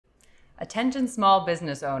Attention small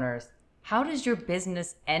business owners, how does your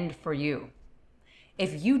business end for you?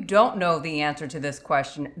 If you don't know the answer to this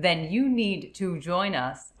question, then you need to join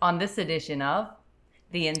us on this edition of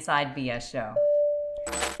the Inside BS Show.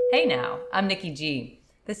 Hey now, I'm Nikki G.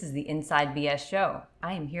 This is the Inside BS Show.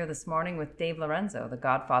 I am here this morning with Dave Lorenzo, the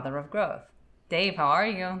godfather of growth. Dave, how are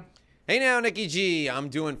you? Hey now, Nikki G. I'm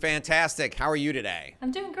doing fantastic. How are you today?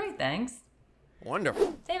 I'm doing great, thanks.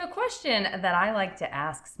 Wonderful. Dave, a question that I like to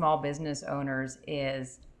ask small business owners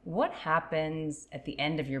is, what happens at the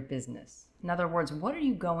end of your business? In other words, what are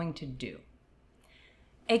you going to do?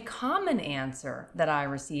 A common answer that I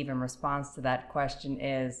receive in response to that question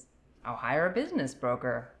is, I'll hire a business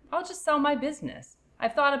broker. I'll just sell my business.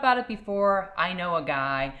 I've thought about it before. I know a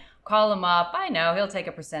guy. Call him up. I know he'll take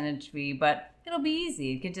a percentage fee, but it'll be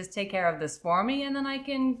easy. He can just take care of this for me, and then I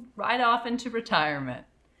can ride off into retirement.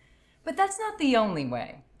 But that's not the only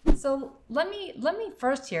way. So let me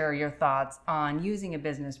first hear your thoughts on using a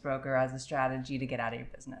business broker as a strategy to get out of your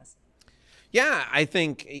business. Yeah, I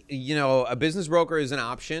think, a business broker is an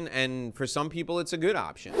option, and for some people, it's a good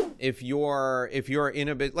option. If you're in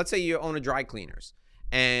a let's say you own a dry cleaners,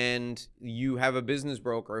 and you have a business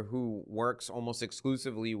broker who works almost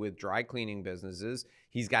exclusively with dry cleaning businesses.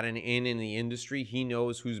 He's got an in the industry. He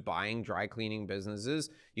knows who's buying dry cleaning businesses.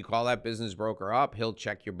 You call that business broker up. He'll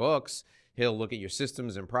check your books. He'll look at your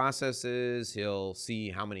systems and processes. He'll see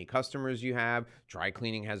how many customers you have. Dry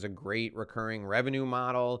cleaning has a great recurring revenue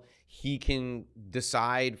model. He can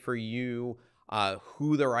decide for you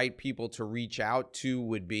who the right people to reach out to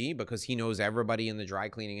would be, because he knows everybody in the dry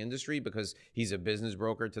cleaning industry, because he's a business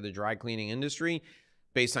broker to the dry cleaning industry.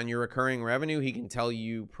 Based on your recurring revenue, he can tell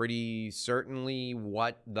you pretty certainly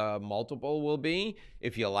what the multiple will be.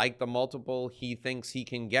 If you like the multiple he thinks he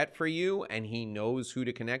can get for you and he knows who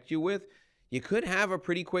to connect you with, you could have a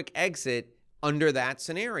pretty quick exit under that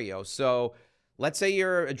scenario. So let's say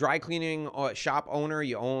you're a dry cleaning shop owner.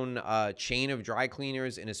 You own a chain of dry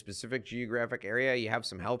cleaners in a specific geographic area. You have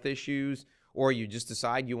some health issues, or you just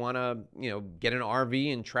decide you want to, get an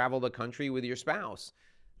RV and travel the country with your spouse.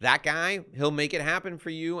 That guy, he'll make it happen for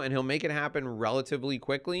you, and he'll make it happen relatively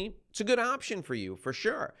quickly. It's a good option for you, for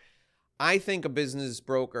sure. I think a business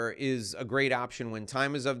broker is a great option when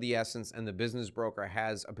time is of the essence and the business broker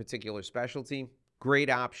has a particular specialty. Great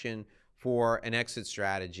option for an exit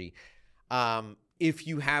strategy. If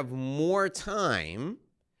you have more time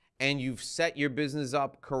and you've set your business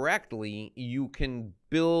up correctly, you can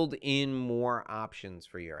build in more options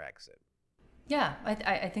for your exit. Yeah,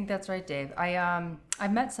 I think that's right, Dave.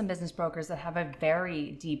 I've met some business brokers that have a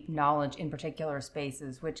very deep knowledge in particular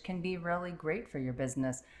spaces, which can be really great for your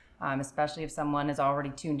business, especially if someone is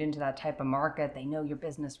already tuned into that type of market. They know your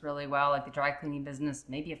business really well, like the dry cleaning business.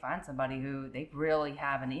 Maybe you find somebody who they really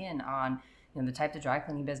have an in on the types of dry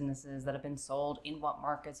cleaning businesses that have been sold, in what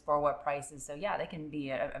markets, for what prices. So yeah, they can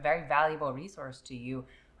be a very valuable resource to you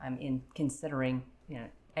in considering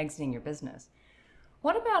exiting your business.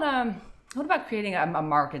 What about creating a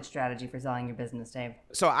market strategy for selling your business, Dave?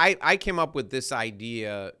 So I came up with this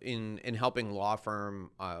idea in helping law firm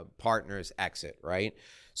partners exit, right?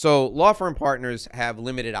 So law firm partners have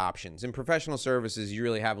limited options. In professional services, you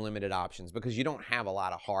really have limited options because you don't have a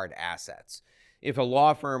lot of hard assets. If a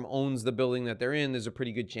law firm owns the building that they're in, there's a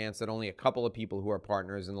pretty good chance that only a couple of people who are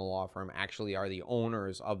partners in the law firm actually are the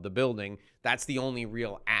owners of the building. That's the only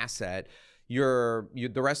real asset.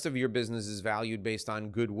 The rest of your business is valued based on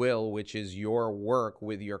goodwill, which is your work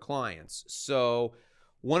with your clients. So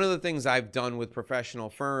one of the things I've done with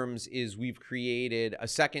professional firms is we've created a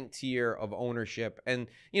second tier of ownership, and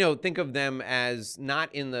think of them as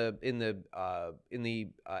not in the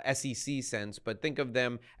SEC sense, but think of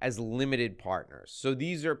them as limited partners. So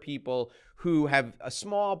these are people who have a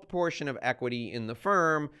small portion of equity in the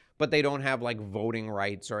firm, but they don't have like voting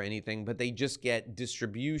rights or anything, but they just get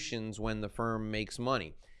distributions when the firm makes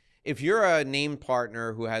money. If you're a named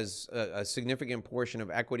partner who has a significant portion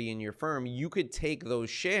of equity in your firm, you could take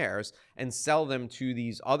those shares and sell them to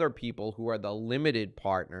these other people who are the limited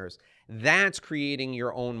partners. That's creating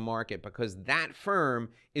your own market, because that firm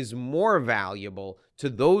is more valuable to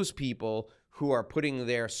those people who are putting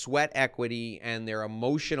their sweat equity and their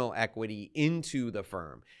emotional equity into the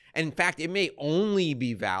firm. And in fact, it may only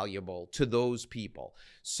be valuable to those people.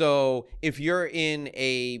 So if you're in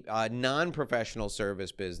a non-professional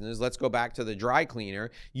service business, let's go back to the dry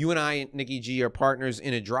cleaner. You and I, Nikki G, are partners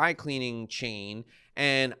in a dry cleaning chain,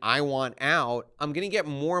 and I want out, I'm going to get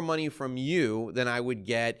more money from you than I would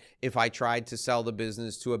get if I tried to sell the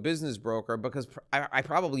business to a business broker, because I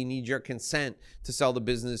probably need your consent to sell the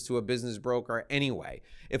business to a business broker anyway.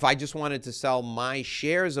 If I just wanted to sell my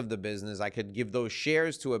shares of the business, I could give those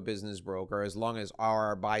shares to a business broker as long as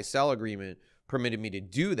our buy-sell agreement permitted me to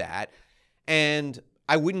do that. And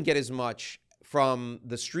I wouldn't get as much from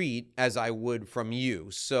the street as I would from you.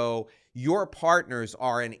 So your partners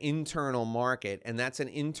are an internal market, and that's an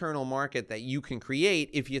internal market that you can create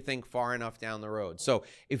if you think far enough down the road. So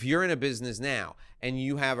if you're in a business now and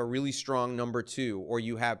you have a really strong number two, or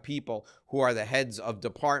you have people who are the heads of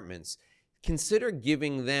departments, consider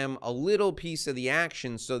giving them a little piece of the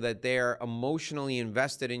action so that they're emotionally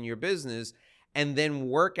invested in your business, and then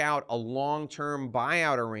work out a long-term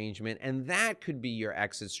buyout arrangement, and that could be your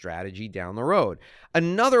exit strategy down the road.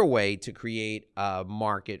 Another way to create a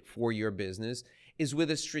market for your business is with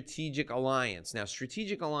a strategic alliance. Now,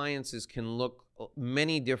 strategic alliances can look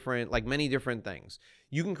many different things.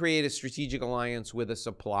 You can create a strategic alliance with a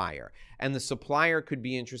supplier, and the supplier could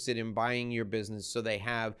be interested in buying your business so they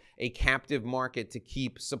have a captive market to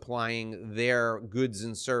keep supplying their goods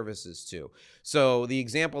and services to. So the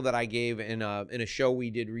example that I gave in a show we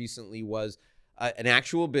did recently was an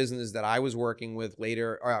actual business that I was working with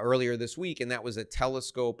earlier this week, and that was a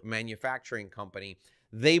telescope manufacturing company.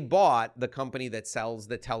 They bought the company that sells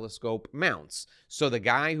the telescope mounts. So the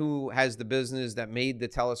guy who has the business that made the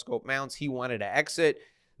telescope mounts, he wanted to exit.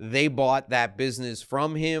 They bought that business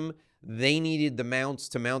from him. They needed the mounts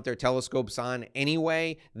to mount their telescopes on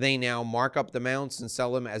anyway. They now mark up the mounts and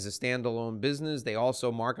sell them as a standalone business. They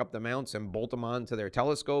also mark up the mounts and bolt them onto their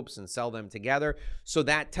telescopes and sell them together. So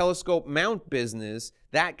that telescope mount business,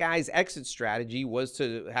 that guy's exit strategy was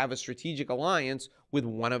to have a strategic alliance with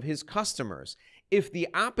one of his customers. If the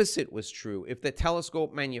opposite was true, if the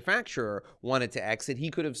telescope manufacturer wanted to exit, he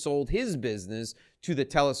could have sold his business to the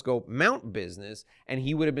telescope mount business, and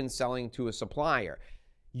he would have been selling to a supplier.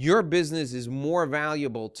 Your business is more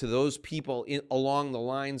valuable to those people along the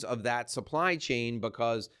lines of that supply chain,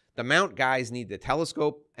 because the mount guys need the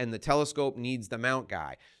telescope and the telescope needs the mount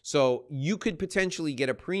guy. So you could potentially get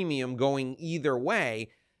a premium going either way,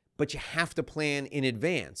 but you have to plan in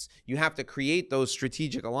advance. You have to create those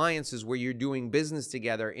strategic alliances where you're doing business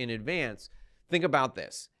together in advance. Think about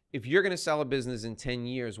this. If you're going to sell a business in 10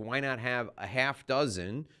 years, why not have a half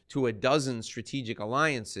dozen to a dozen strategic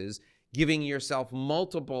alliances, giving yourself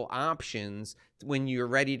multiple options when you're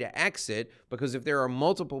ready to exit? Because if there are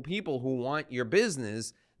multiple people who want your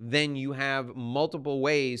business, then you have multiple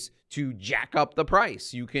ways to jack up the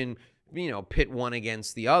price. You can, pit one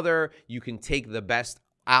against the other. You can take the best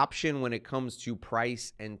option when it comes to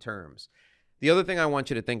price and terms. The other thing I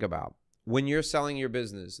want you to think about, when you're selling your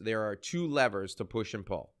business, there are two levers to push and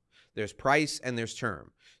pull. There's price and there's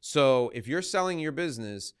term. So if you're selling your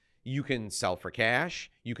business, you can sell for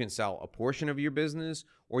cash, you can sell a portion of your business,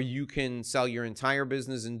 or you can sell your entire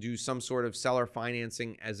business and do some sort of seller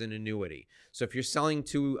financing as an annuity. So if you're selling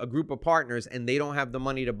to a group of partners and they don't have the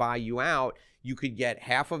money to buy you out, you could get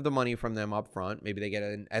half of the money from them up front. Maybe they get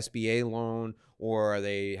an SBA loan, or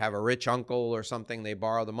they have a rich uncle or something they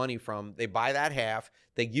borrow the money from. They buy that half,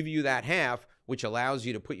 they give you that half, which allows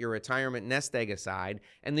you to put your retirement nest egg aside,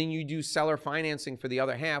 and then you do seller financing for the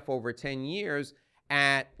other half over 10 years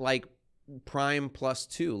at like prime plus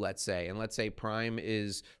 2, let's say. And let's say prime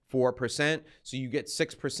is 4%, so you get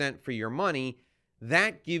 6% for your money.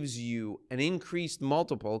 That gives you an increased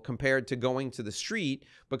multiple compared to going to the street,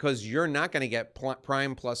 because you're not going to get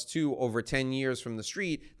prime plus 2 over 10 years from the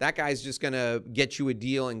street. That guy's just going to get you a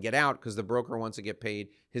deal and get out because the broker wants to get paid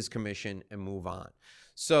his commission and move on.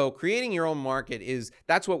 So creating your own market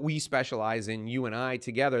that's what we specialize in, you and I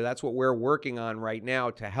together. That's what we're working on right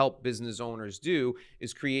now to help business owners do,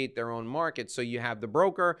 is create their own market. So you have the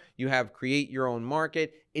broker, you have create your own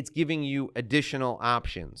market. It's giving you additional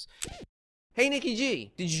options. Hey, Nikki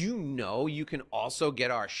G, did you know you can also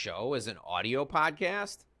get our show as an audio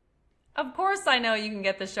podcast? Of course I know you can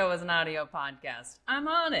get the show as an audio podcast. I'm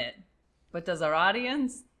on it. But does our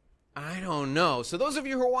audience? I don't know. So those of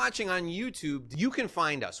you who are watching on YouTube, you can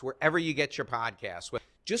find us wherever you get your podcasts.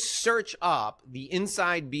 Just search up the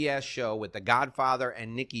Inside BS Show with The Godfather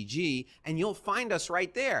and Nikki G, and you'll find us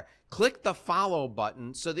right there. Click the follow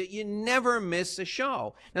button so that you never miss a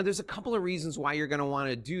show. Now, there's a couple of reasons why you're going to want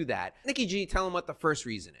to do that. Nikki G, tell them what the first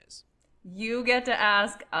reason is. You get to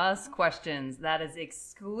ask us questions. That is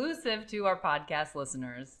exclusive to our podcast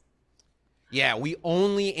listeners. Yeah, we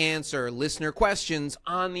only answer listener questions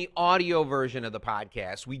on the audio version of the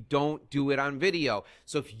podcast. We don't do it on video.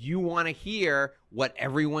 So if you want to hear what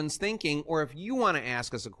everyone's thinking, or if you want to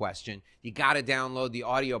ask us a question, you got to download the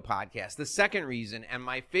audio podcast. The second reason, and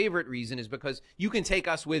my favorite reason, is because you can take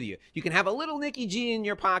us with you. You can have a little Nikki G in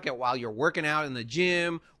your pocket while you're working out in the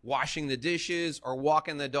gym, washing the dishes, or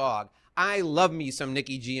walking the dog. I love me some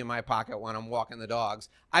Nikki G in my pocket when I'm walking the dogs.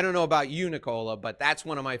 I don't know about you, Nicola, but that's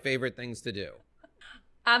one of my favorite things to do.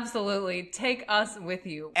 Absolutely. Take us with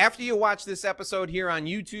you. After you watch this episode here on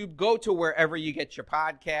YouTube, go to wherever you get your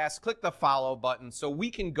podcasts, click the follow button so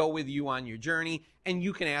we can go with you on your journey and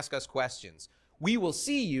you can ask us questions. We will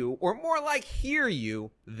see you, or more like hear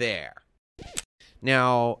you, there.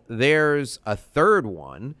 Now, there's a third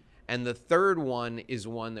one. And the third one is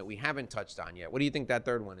one that we haven't touched on yet. What do you think that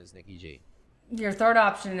third one is, Nikki G? Your third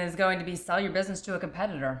option is going to be sell your business to a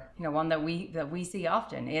competitor. One that we see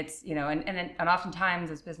often. It's, and oftentimes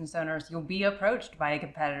as business owners, you'll be approached by a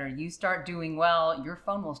competitor. You start doing well, your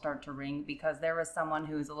phone will start to ring because there is someone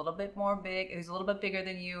who's a little bit bigger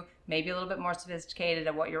than you, maybe a little bit more sophisticated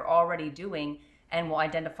at what you're already doing, and will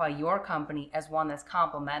identify your company as one that's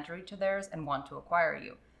complementary to theirs and want to acquire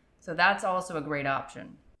you. So that's also a great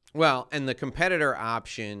option. Well, and the competitor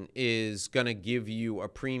option is going to give you a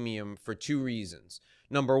premium for two reasons.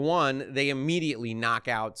 Number one, they immediately knock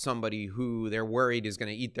out somebody who they're worried is going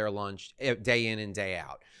to eat their lunch day in and day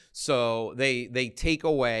out. So they take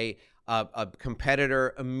away a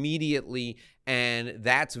competitor immediately, and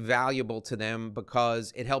that's valuable to them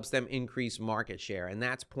because it helps them increase market share. And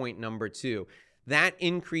that's point number two. That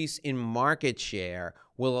increase in market share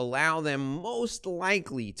will allow them most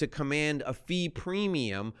likely to command a fee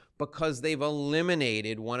premium because they've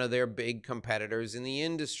eliminated one of their big competitors in the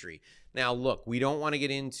industry. Now, look, we don't want to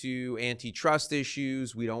get into antitrust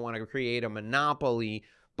issues. We don't want to create a monopoly.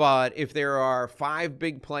 But if there are 5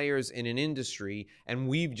 big players in an industry and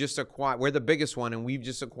we're the biggest one and we've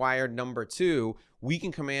just acquired number 2, we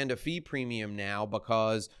can command a fee premium now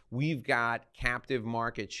because we've got captive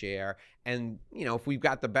market share. And, if we've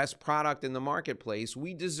got the best product in the marketplace,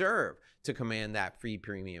 we deserve to command that fee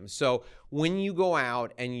premium. So when you go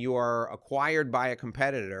out and you're acquired by a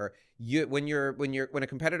competitor, when a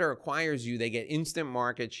competitor acquires you, they get instant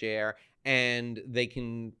market share and they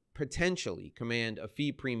can potentially command a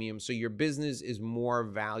fee premium, so your business is more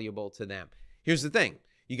valuable to them. Here's the thing.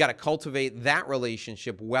 You got to cultivate that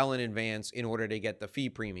relationship well in advance in order to get the fee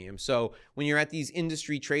premium. So when you're at these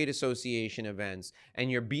industry trade association events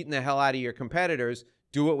and you're beating the hell out of your competitors,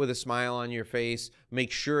 do it with a smile on your face.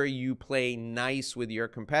 Make sure you play nice with your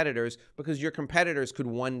competitors because your competitors could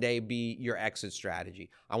one day be your exit strategy.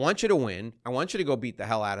 I want you to win. I want you to go beat the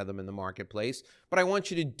hell out of them in the marketplace, but I want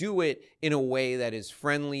you to do it in a way that is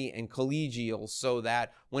friendly and collegial so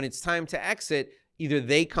that when it's time to exit, either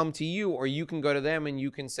they come to you or you can go to them and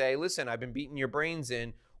you can say, listen, I've been beating your brains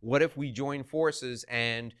in. What if we join forces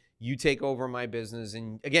and you take over my business?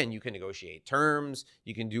 And again, you can negotiate terms,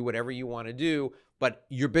 you can do whatever you want to do, but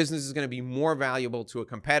your business is going to be more valuable to a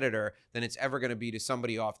competitor than it's ever going to be to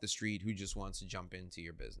somebody off the street who just wants to jump into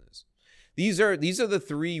your business. These are the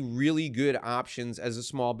 3 really good options as a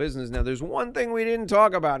small business. Now, there's one thing we didn't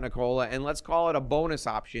talk about, Nicola, and let's call it a bonus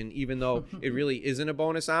option, even though it really isn't a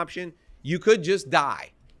bonus option. You could just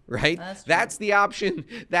die, right? That's the option.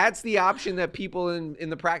 That's the option that people in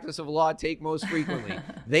the practice of law take most frequently.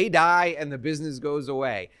 They die and the business goes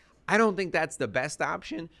away. I don't think that's the best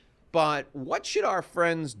option. But what should our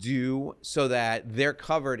friends do so that they're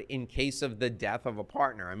covered in case of the death of a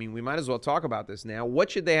partner? I mean, we might as well talk about this now. What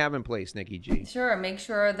should they have in place, Nikki G? Sure. Make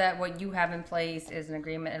sure that what you have in place is an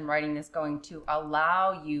agreement in writing that's going to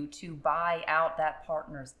allow you to buy out that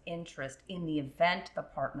partner's interest in the event the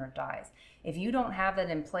partner dies. If you don't have that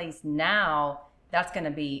in place now, that's going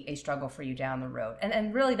to be a struggle for you down the road.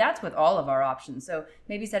 And really, that's with all of our options. So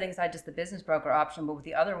maybe setting aside just the business broker option, but with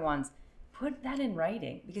the other ones, put that in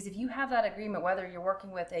writing, because if you have that agreement, whether you're working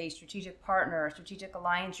with a strategic partner or a strategic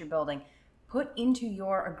alliance you're building, put into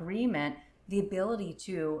your agreement the ability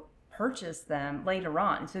to purchase them later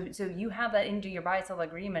on. So you have that into your buy-sell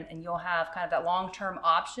agreement and you'll have kind of that long-term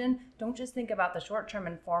option. Don't just think about the short-term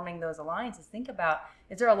in forming those alliances. Think about,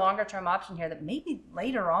 is there a longer-term option here that maybe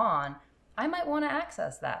later on I might want to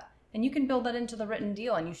access that? And you can build that into the written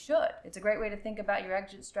deal, and you should. It's a great way to think about your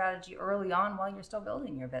exit strategy early on while you're still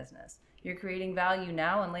building your business. You're creating value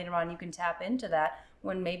now, and later on you can tap into that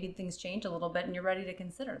when maybe things change a little bit and you're ready to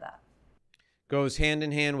consider that. Goes hand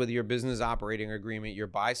in hand with your business operating agreement, your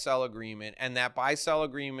buy-sell agreement. And that buy-sell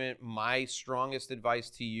agreement, my strongest advice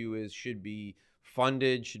to you should be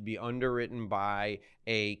funded, should be underwritten by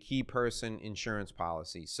a key person insurance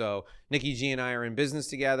policy. So Nikki G and I are in business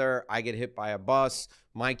together. I get hit by a bus.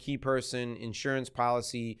 My key person insurance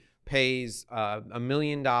policy pays $1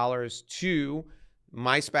 million to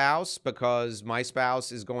my spouse, because my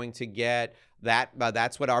spouse is going to get that.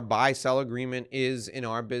 That's what our buy-sell agreement is in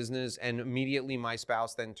our business. And immediately my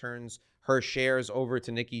spouse then turns her shares over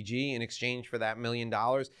to Nikki G in exchange for that $1 million.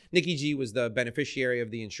 Nikki G was the beneficiary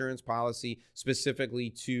of the insurance policy specifically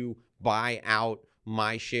to buy out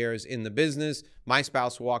my shares in the business. My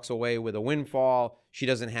spouse walks away with a windfall. She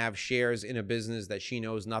doesn't have shares in a business that she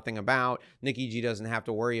knows nothing about. Nikki G doesn't have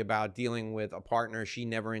to worry about dealing with a partner she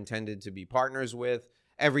never intended to be partners with.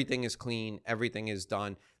 Everything is clean. Everything is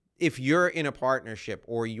done. If you're in a partnership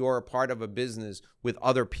or you're a part of a business with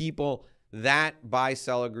other people, that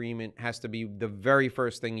buy-sell agreement has to be the very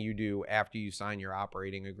first thing you do after you sign your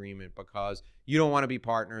operating agreement, because you don't want to be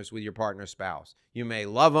partners with your partner's spouse. You may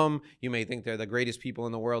love them. You may think they're the greatest people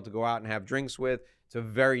in the world to go out and have drinks with. It's a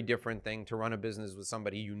very different thing to run a business with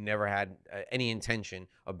somebody you never had any intention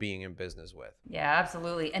of being in business with. Yeah,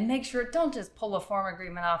 absolutely. And make sure, don't just pull a form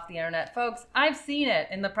agreement off the internet. Folks, I've seen it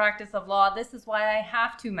in the practice of law. This is why I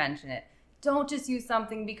have to mention it. Don't just use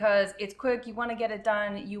something because it's quick, you want to get it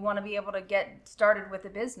done, you want to be able to get started with the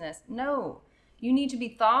business. No, you need to be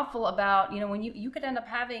thoughtful about, when you could end up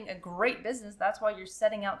having a great business. That's what you're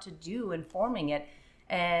setting out to do and forming it.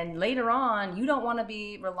 And later on, you don't want to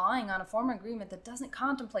be relying on a form agreement that doesn't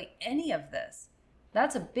contemplate any of this.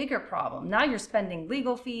 That's a bigger problem. Now you're spending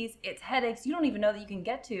legal fees, it's headaches. You don't even know that you can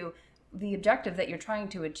get to the objective that you're trying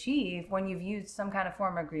to achieve when you've used some kind of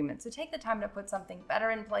form agreement. So take the time to put something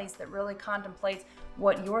better in place that really contemplates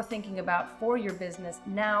what you're thinking about for your business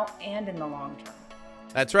now and in the long term.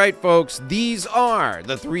 That's right, folks. These are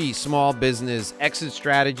the 3 small business exit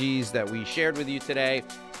strategies that we shared with you today.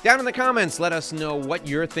 Down in the comments, let us know what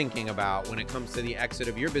you're thinking about when it comes to the exit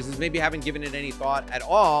of your business. Maybe you haven't given it any thought at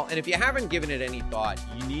all. And if you haven't given it any thought,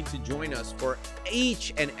 you need to join us for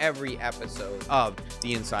each and every episode of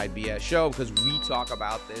the Inside BS Show, because we talk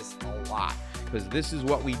about this a lot. Because this is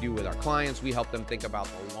what we do with our clients. We help them think about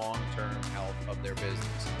the long-term health of their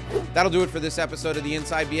business. That'll do it for this episode of the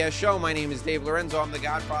Inside BS Show. My name is Dave Lorenzo. I'm the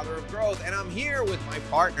godfather of growth, and I'm here with my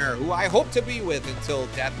partner, who I hope to be with until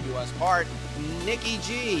death do us part, Nikki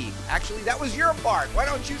G. Actually, that was your part. Why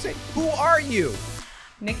don't you say, who are you?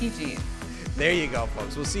 Nikki G. There you go,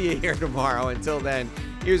 folks. We'll see you here tomorrow. Until then,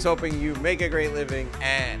 here's hoping you make a great living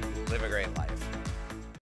and live a great life.